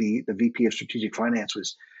the VP of Strategic Finance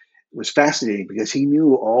was fascinating, because he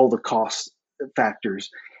knew all the cost factors,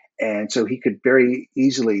 and so he could very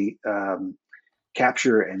easily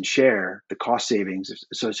capture and share the cost savings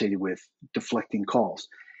associated with deflecting calls.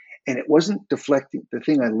 And it wasn't deflecting. The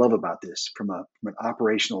thing I love about this from an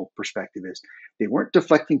operational perspective is they weren't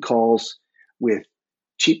deflecting calls with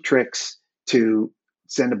cheap tricks to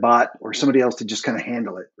send a bot or somebody else to just kind of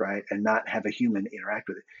handle it, right, and not have a human interact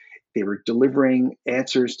with it. They were delivering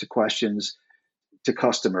answers to questions to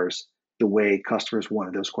customers the way customers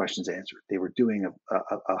wanted those questions answered. They were doing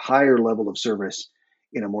a higher level of service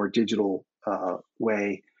in a more digital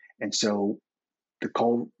way, and so the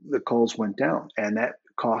calls went down, and that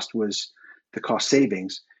the cost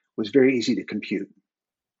savings was very easy to compute.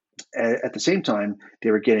 At the same time,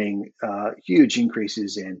 they were getting huge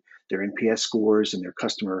increases in their NPS scores and their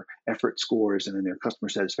customer effort scores and in their customer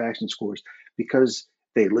satisfaction scores, because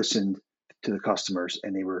they listened to the customers,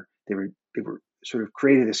 and they were sort of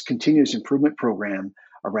created this continuous improvement program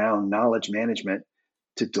around knowledge management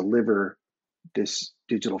to deliver this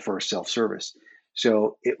digital first self-service.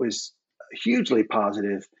 So it was hugely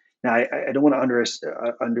positive. Now, I don't want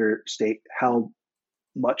to understate how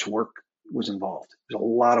much work was involved. There's a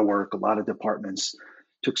lot of work, a lot of departments,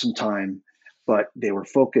 took some time, but they were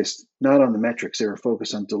focused not on the metrics. They were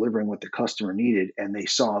focused on delivering what the customer needed, and they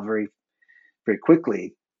saw very, very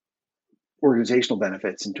quickly organizational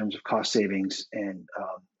benefits in terms of cost savings and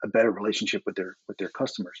a better relationship with their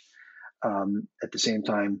customers. At the same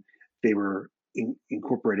time, they were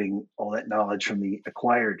incorporating all that knowledge from the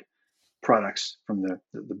acquired products from the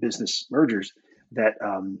business mergers that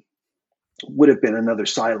would have been another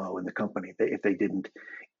silo in the company if they didn't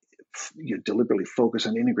deliberately focus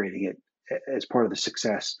on integrating it as part of the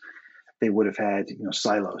success. They would have had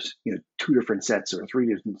silos, 2 different sets or 3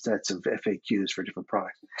 different sets of FAQs for different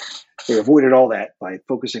products. They avoided all that by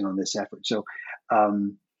focusing on this effort. So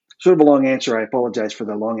sort of a long answer. I apologize for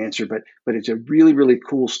the long answer, but it's a really, really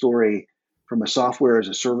cool story from a software as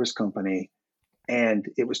a service company. And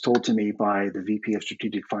it was told to me by the VP of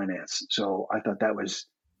Strategic Finance. So I thought that was,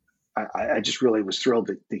 I just really was thrilled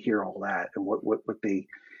to hear all that and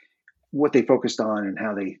what they focused on and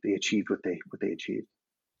how they achieved what they achieved.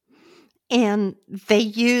 And they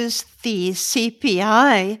used the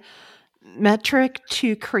CPI metric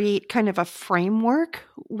to create kind of a framework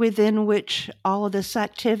within which all of this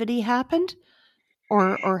activity happened,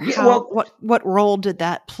 or how what role did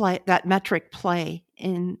that metric play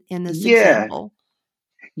in this example?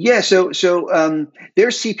 Yeah. So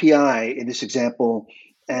there's CPI in this example,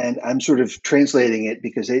 and I'm sort of translating it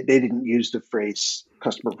because they didn't use the phrase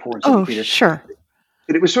customer performance indicator. Sure.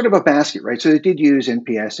 But it was sort of a basket, right? So they did use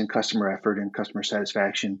NPS and customer effort and customer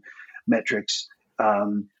satisfaction metrics,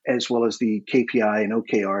 as well as the KPI and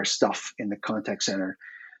OKR stuff in the contact center.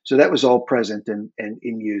 So that was all present and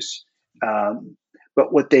in use.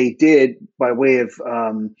 But what they did by way of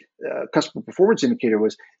customer performance indicator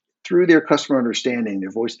was through their customer understanding,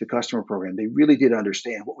 their voice of the customer program, they really did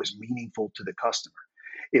understand what was meaningful to the customer.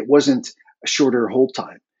 It wasn't a shorter hold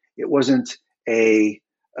time. It wasn't a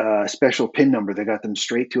special PIN number that got them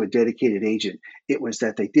straight to a dedicated agent. It was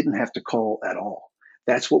that they didn't have to call at all.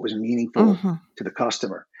 That's what was meaningful to the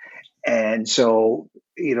customer. And so,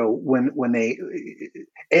 when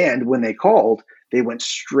they called, they went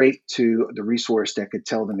straight to the resource that could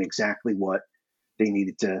tell them exactly what they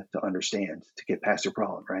needed to understand to get past their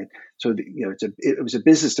problem, right? So it was a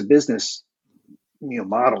business to business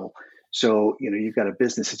model. So you've got a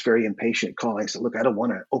business that's very impatient calling. So look, I don't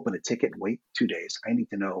want to open a ticket and wait 2 days. I need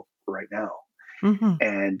to know right now. Mm-hmm.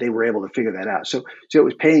 And they were able to figure that out. So it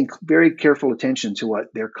was paying very careful attention to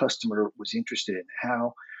what their customer was interested in,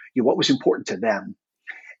 how what was important to them,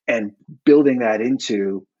 and building that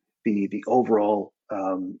into the overall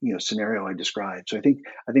scenario I described. So I think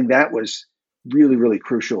that was really, really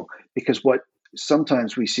crucial, because what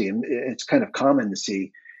sometimes we see, and it's kind of common to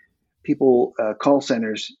see, people, call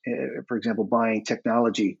centers, for example, buying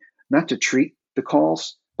technology not to treat the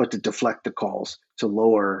calls, but to deflect the calls, to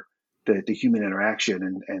lower the human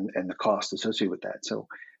interaction and the cost associated with that. So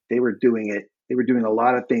they were doing a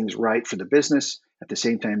lot of things right for the business. At the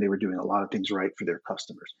same time, they were doing a lot of things right for their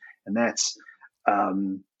customers. And that's,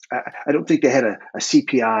 I don't think they had a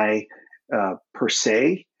CPI per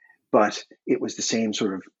se, but it was the same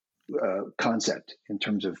sort of concept in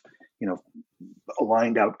terms of,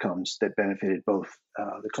 aligned outcomes that benefited both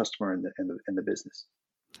the customer and the business.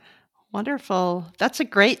 Wonderful. That's a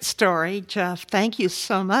great story, Jeff. Thank you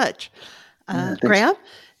so much. Thanks. Graham,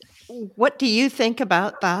 what do you think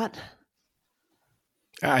about that?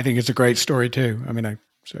 I think it's a great story too. I mean, I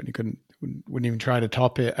certainly wouldn't even try to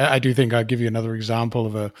top it. I do think I'll give you another example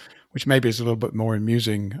of which maybe is a little bit more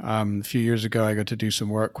amusing. A few years ago, I got to do some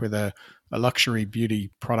work with a luxury beauty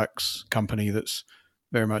products company that's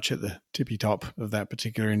very much at the tippy top of that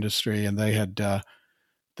particular industry, and they had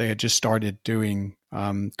just started doing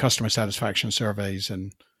customer satisfaction surveys,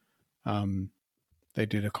 and they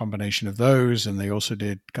did a combination of those, and they also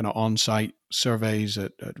did kind of on-site surveys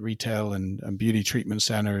at retail and beauty treatment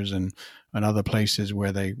centers and other places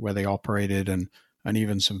where they operated, and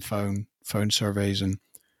even some phone surveys. And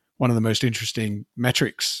one of the most interesting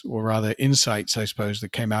metrics, or rather insights, I suppose,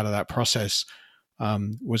 that came out of that process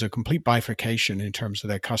was a complete bifurcation in terms of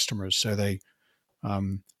their customers. So their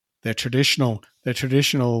traditional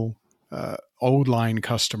old line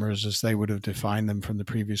customers, as they would have defined them from the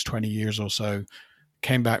previous 20 years or so,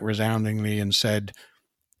 came back resoundingly and said,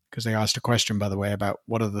 because they asked a question, by the way, about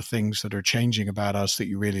what are the things that are changing about us that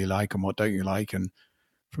you really like and what don't you like. And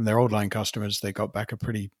from their old line customers, they got back a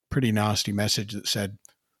pretty nasty message that said,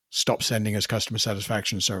 stop sending us customer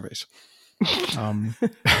satisfaction surveys. Because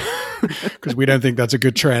we don't think that's a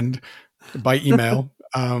good trend, by email.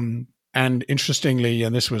 And interestingly,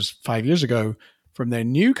 and this was 5 years ago, from their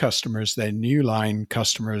new customers, their new line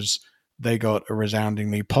customers, they got a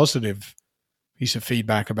resoundingly positive piece of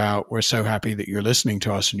feedback about, we're so happy that you're listening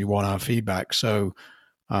to us and you want our feedback. So,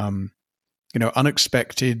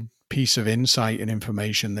 unexpected piece of insight and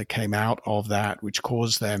information that came out of that, which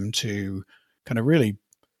caused them to kind of really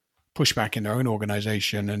push back in their own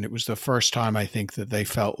organization. And it was the first time, I think, that they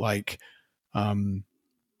felt like, the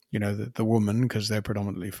woman, because they're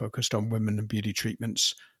predominantly focused on women and beauty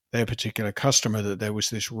treatments, their particular customer, that there was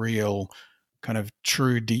this real kind of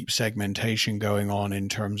true deep segmentation going on in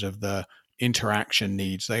terms of the interaction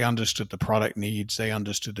needs. They understood the product needs, they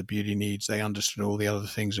understood the beauty needs, they understood all the other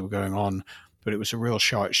things that were going on, but it was a real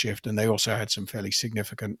sharp shift. And they also had some fairly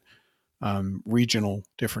significant regional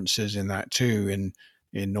differences in that too,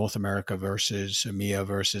 in North America versus EMEA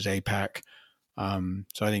versus APAC.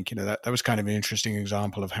 So I think, that was kind of an interesting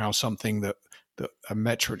example of how something that a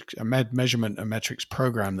measurement and metrics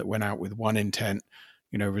program that went out with one intent,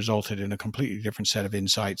 resulted in a completely different set of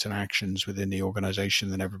insights and actions within the organization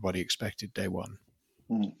than everybody expected day one.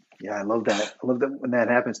 Yeah, I love that. I love that when that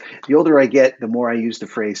happens. The older I get, the more I use the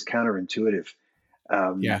phrase counterintuitive.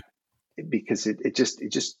 Because it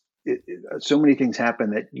just so many things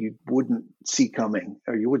happen that you wouldn't see coming,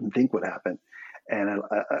 or you wouldn't think would happen. And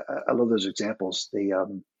I love those examples.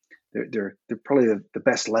 They're probably the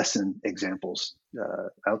best lesson examples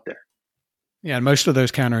out there. Yeah, and most of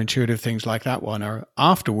those counterintuitive things like that one are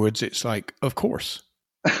afterwards. It's like, of course.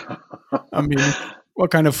 I mean,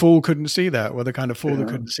 what kind of fool couldn't see that? Well, the kind of fool that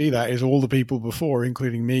couldn't see that is all the people before,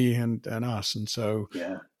 including me and us. And so,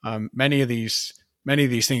 many of these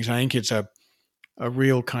things, I think it's a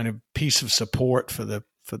real kind of piece of support for the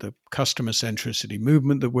customer centricity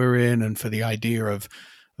movement that we're in, and for the idea of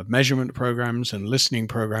measurement programs and listening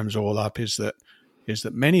programs all up, is that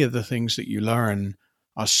many of the things that you learn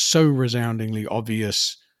are so resoundingly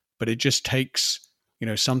obvious, but it just takes,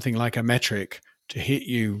 something like a metric to hit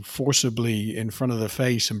you forcibly in front of the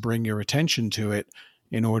face and bring your attention to it,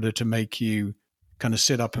 in order to make you kind of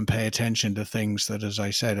sit up and pay attention to things that, as I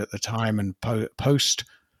said at the time, and post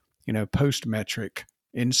metric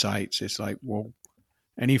insights, it's like, well,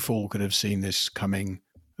 any fool could have seen this coming,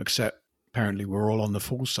 except apparently we're all on the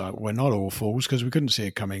fool side. We're not all fools because we couldn't see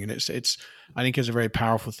it coming. And it's I think it's a very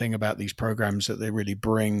powerful thing about these programs that they really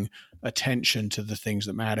bring attention to the things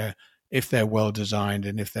that matter if they're well designed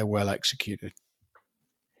and if they're well executed.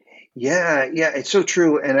 Yeah, it's so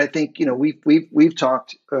true. And I think, we've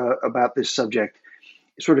talked about this subject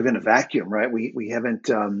sort of in a vacuum, right? We haven't,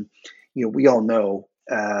 we all know,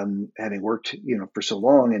 having worked, for so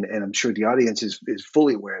long, and I'm sure the audience is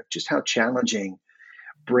fully aware of just how challenging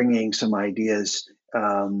bringing some ideas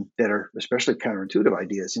that are especially counterintuitive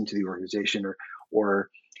ideas into the organization, or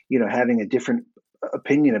having a different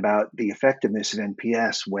opinion about the effectiveness of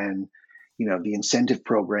NPS when the incentive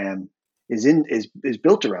program is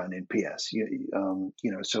built around NPS.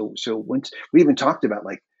 So once we even talked about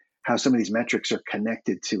like how some of these metrics are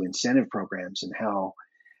connected to incentive programs and how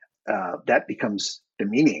that becomes the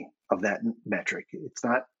meaning of that metric. It's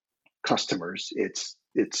not customers. It's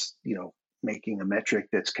making a metric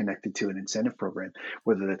that's connected to an incentive program,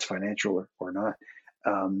 whether that's financial or not.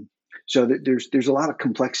 So there's a lot of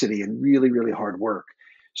complexity and really, really hard work.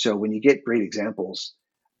 So when you get great examples,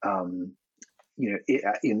 in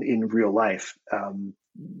real life,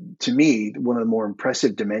 to me, one of the more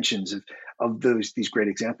impressive dimensions of these great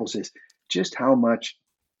examples is just how much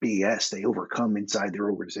BS they overcome inside their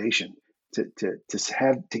organization to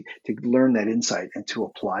learn that insight and to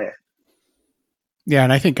apply it. Yeah,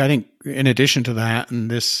 and I think in addition to that, and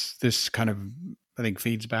this kind of I think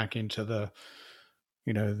feeds back into the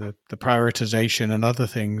the prioritization and other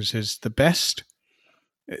things, is the best.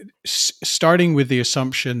 Starting with the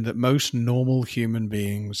assumption that most normal human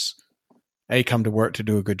beings, A, come to work to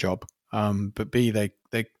do a good job, but B,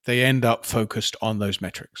 they end up focused on those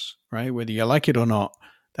metrics, right? Whether you like it or not,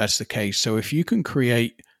 that's the case. So if you can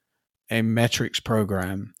create a metrics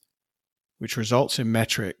program which results in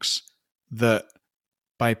metrics that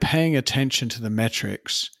by paying attention to the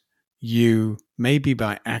metrics, you maybe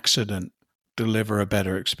by accident deliver a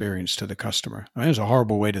better experience to the customer. I mean, it's a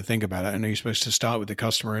horrible way to think about it. I know you're supposed to start with the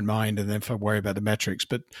customer in mind and then worry about the metrics.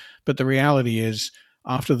 But the reality is,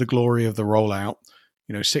 after the glory of the rollout,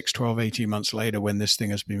 6, 12, 18 months later, when this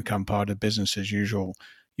thing has become part of business as usual,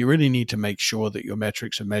 you really need to make sure that your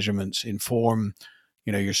metrics and measurements inform,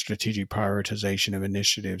 your strategic prioritization of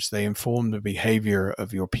initiatives. They inform the behavior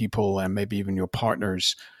of your people and maybe even your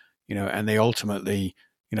partners, and they ultimately,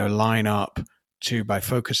 line up to, by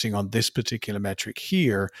focusing on this particular metric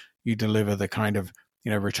here, you deliver the kind of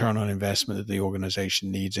return on investment that the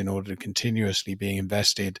organization needs in order to continuously be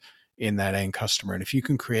invested in that end customer. And if you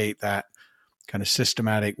can create that kind of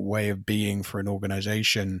systematic way of being for an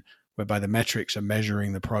organization, whereby the metrics are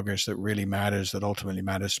measuring the progress that really matters, that ultimately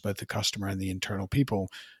matters to both the customer and the internal people,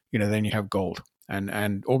 then you have gold.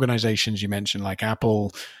 And organizations you mentioned like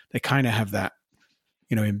Apple, they kind of have that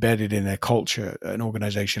embedded in their culture. An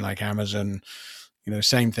organization like Amazon,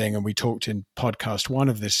 same thing. And we talked in podcast 1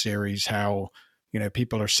 of this series how,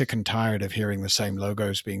 people are sick and tired of hearing the same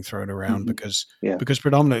logos being thrown around because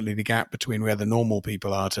predominantly the gap between where the normal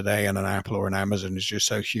people are today and an Apple or an Amazon is just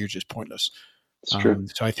so huge, it's pointless. It's true.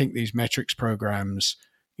 So I think these metrics programs,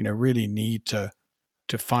 really need to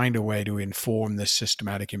find a way to inform this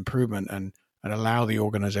systematic improvement and allow the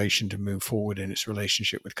organization to move forward in its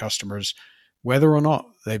relationship with customers, whether or not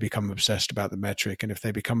they become obsessed about the metric. And if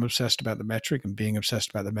they become obsessed about the metric and being obsessed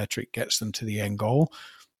about the metric gets them to the end goal,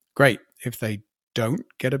 great. If they don't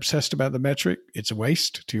get obsessed about the metric, it's a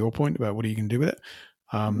waste, to your point about what you can do with it.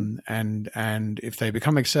 And if they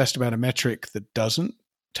become obsessed about a metric that doesn't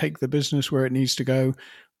take the business where it needs to go,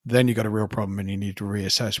 then you've got a real problem and you need to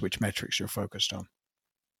reassess which metrics you're focused on.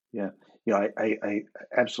 Yeah. I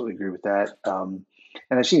absolutely agree with that. And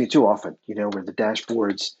I've seen it too often, where the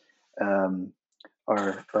dashboards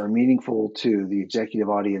are meaningful to the executive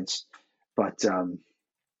audience, but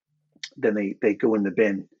then they go in the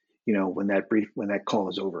bin, when that call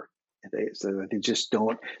is over. So they just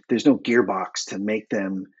don't. There's no gearbox to make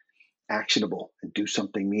them actionable and do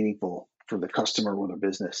something meaningful for the customer or the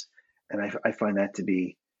business. And I find that to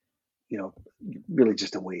be, really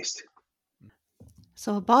just a waste.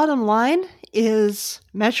 So bottom line is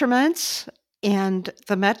measurements, and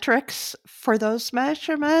the metrics for those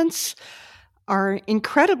measurements are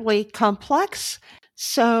incredibly complex.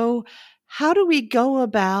 So how do we go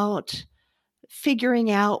about figuring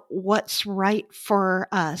out what's right for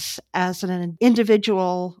us as an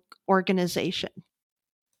individual organization?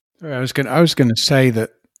 I was going to say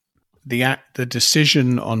that the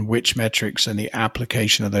decision on which metrics and the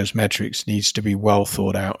application of those metrics needs to be well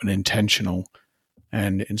thought out and intentional.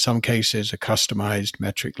 And in some cases, a customized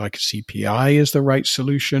metric like a CPI is the right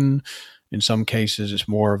solution. In some cases, it's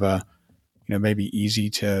more of a, maybe easy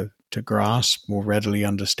to to grasp, more readily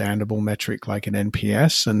understandable metric like an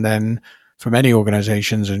NPS. And then for many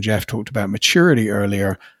organizations, and Jeff talked about maturity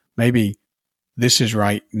earlier, maybe this is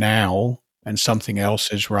right now and something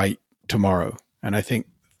else is right tomorrow. And I think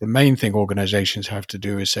the main thing organizations have to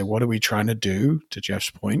do is say, what are we trying to do, to Jeff's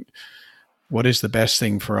point? What is the best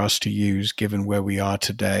thing for us to use given where we are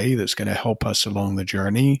today that's going to help us along the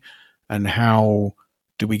journey? And how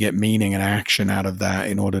do we get meaning and action out of that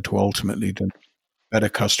in order to ultimately do better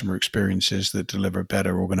customer experiences that deliver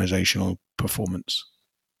better organizational performance?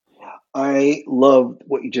 I love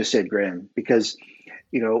what you just said, Graham, because,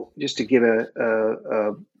 just to give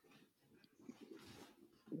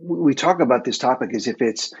we talk about this topic as if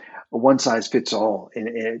it's a one size fits all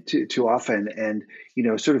and too often, and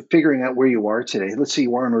sort of figuring out where you are today. Let's say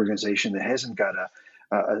you are an organization that hasn't got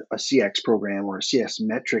a CX program or a CS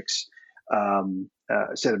metrics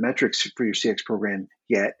set of metrics for your CX program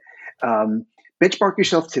yet. Benchmark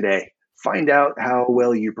yourself today. Find out how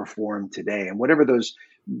well you perform today, and whatever those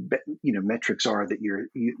metrics are that you're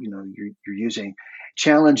using.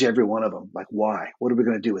 Challenge every one of them. Like, why? What are we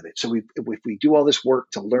going to do with it? So if we do all this work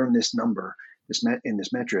to learn this number, in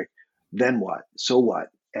this metric, then what? So what?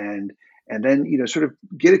 And then sort of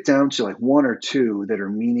get it down to like one or two that are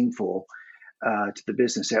meaningful to the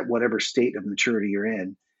business at whatever state of maturity you're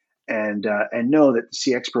in, and know that the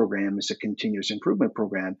CX program is a continuous improvement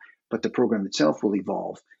program, but the program itself will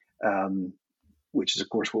evolve, which is of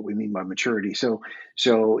course what we mean by maturity.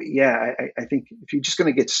 So yeah, I think if you're just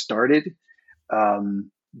going to get started,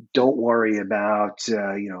 don't worry about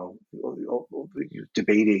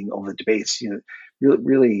debating all the debates.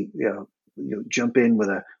 Really jump in with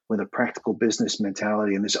a practical business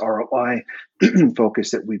mentality and this ROI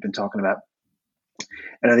focus that we've been talking about.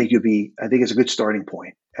 And I think it's a good starting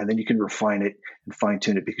point, and then you can refine it and fine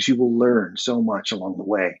tune it, because you will learn so much along the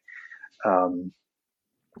way. And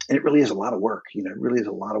it really is a lot of work. It really is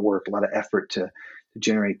a lot of work, a lot of effort to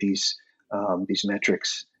generate these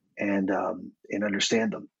metrics and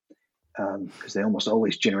understand them, because they almost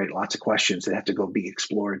always generate lots of questions that have to go be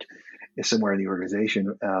explored somewhere in the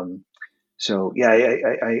organization. So yeah,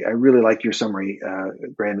 I really like your summary,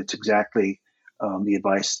 Graham. It's exactly the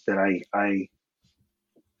advice that I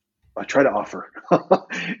try to offer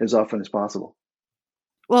as often as possible.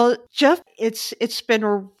 Well, Jeff, it's been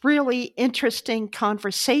a really interesting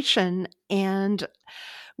conversation, and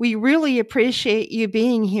we really appreciate you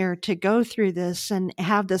being here to go through this and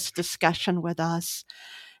have this discussion with us.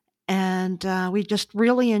 And we just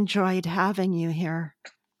really enjoyed having you here.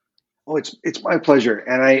 Oh, it's my pleasure,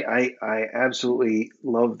 and I absolutely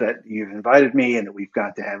love that you've invited me and that we've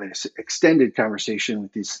got to have an extended conversation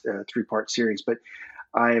with these 3-part series. But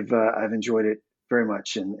I've enjoyed it very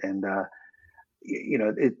much, and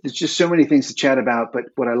it's just so many things to chat about. But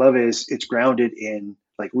what I love is it's grounded in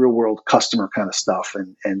like real world customer kind of stuff,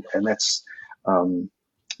 and that's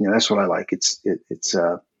that's what I like. It's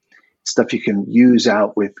stuff you can use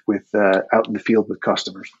out with out in the field with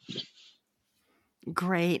customers.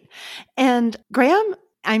 Great. And Graham,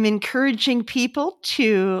 I'm encouraging people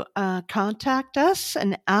to contact us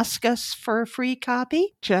and ask us for a free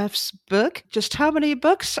copy. Jeff's book. Just how many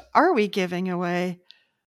books are we giving away?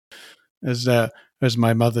 As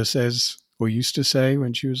my mother says, or used to say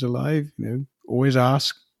when she was alive, always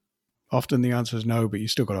ask. Often the answer is no, but you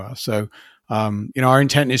still got to ask. So, our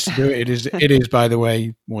intent is to do it. It is, by the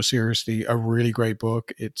way, more seriously, a really great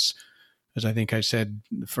book. It's, as I think I said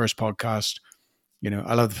in the first podcast,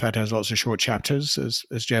 I love the fact it has lots of short chapters.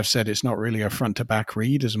 As Jeff said, it's not really a front to back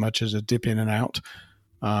read as much as a dip in and out,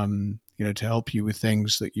 to help you with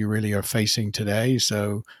things that you really are facing today.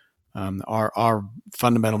 So our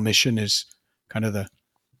fundamental mission is kind of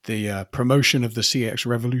the promotion of the CX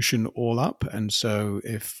revolution all up. And so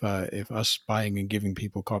if us buying and giving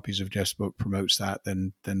people copies of Jeff's book promotes that,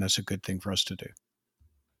 then that's a good thing for us to do.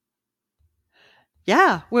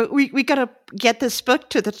 Yeah, we got to get this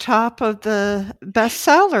book to the top of the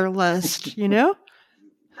bestseller list,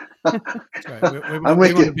 That's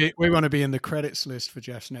right. We want to be in the credits list for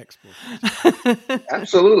Jeff's next book.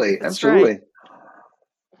 Absolutely. Right.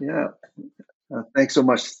 Yeah. Thanks so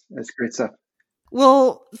much. That's great stuff.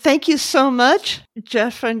 Well, thank you so much,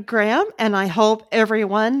 Jeff and Graham, and I hope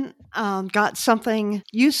everyone got something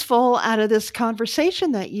useful out of this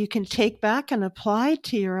conversation that you can take back and apply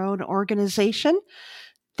to your own organization.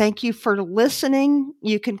 Thank you for listening.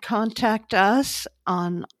 You can contact us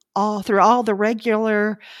through all the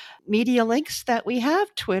regular media links that we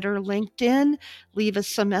have, Twitter, LinkedIn. Leave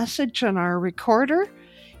us a message on our recorder,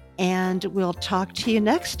 and we'll talk to you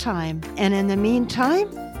next time. And in the meantime,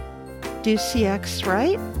 do CX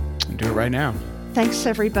right. Do it right now. Thanks,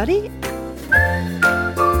 everybody.